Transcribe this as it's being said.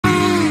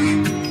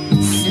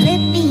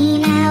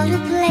slipping out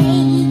of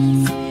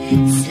place,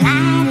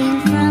 sliding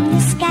from the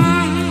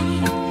sky,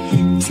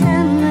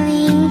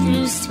 tumbling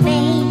through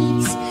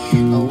space.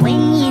 When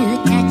you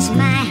touch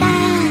my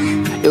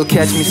heart, you'll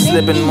catch me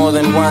slipping more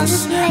than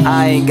once.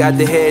 I ain't got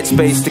the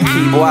headspace to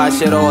keep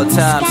watch at all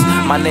times.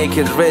 My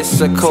naked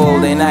wrists are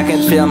cold and I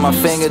can feel my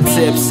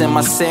fingertips, and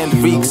my scent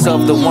reeks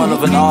of the one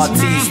of an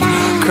artiste.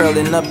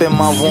 Curling up in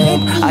my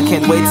womb, I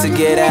can't wait to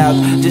get out,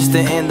 just to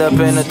end up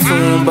in a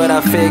tomb. But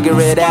I figure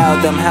it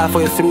out, I'm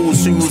halfway through,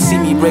 soon you'll see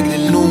me break the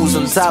news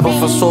on top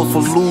of a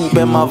soulful loop,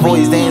 and my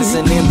voice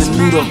dancing in the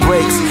nude of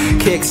breaks.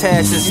 Kicks,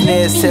 hats, and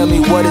snares, tell me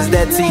what is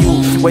that to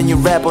you? When you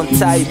rap on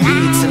tight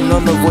beats and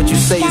none of what you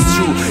say is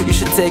true, you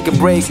should take a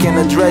break and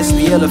address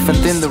the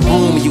elephant in the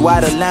room. You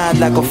out of line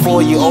like a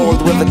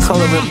 4-year-old with a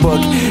coloring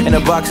book and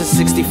a box of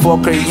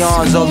 64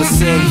 crayons, all the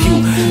same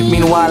hue.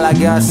 Meanwhile I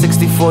got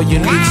 64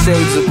 unique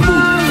shades of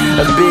blue.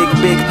 A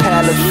big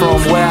palette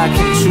from where I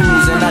can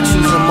choose, and I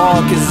choose them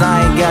all cause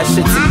I ain't got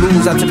shit to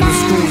lose. I took the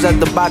screws out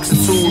the box of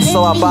tools,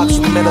 so I box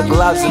with metal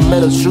gloves and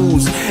metal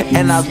shoes,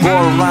 and I go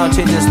around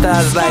changing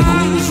styles like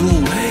who's who.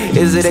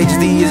 Is it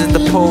HD, is it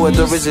the poet,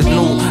 or is it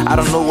new? I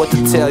don't know what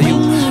to tell you.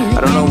 I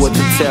don't know what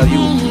to tell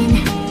you.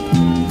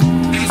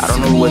 I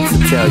don't know what to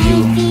tell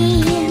you.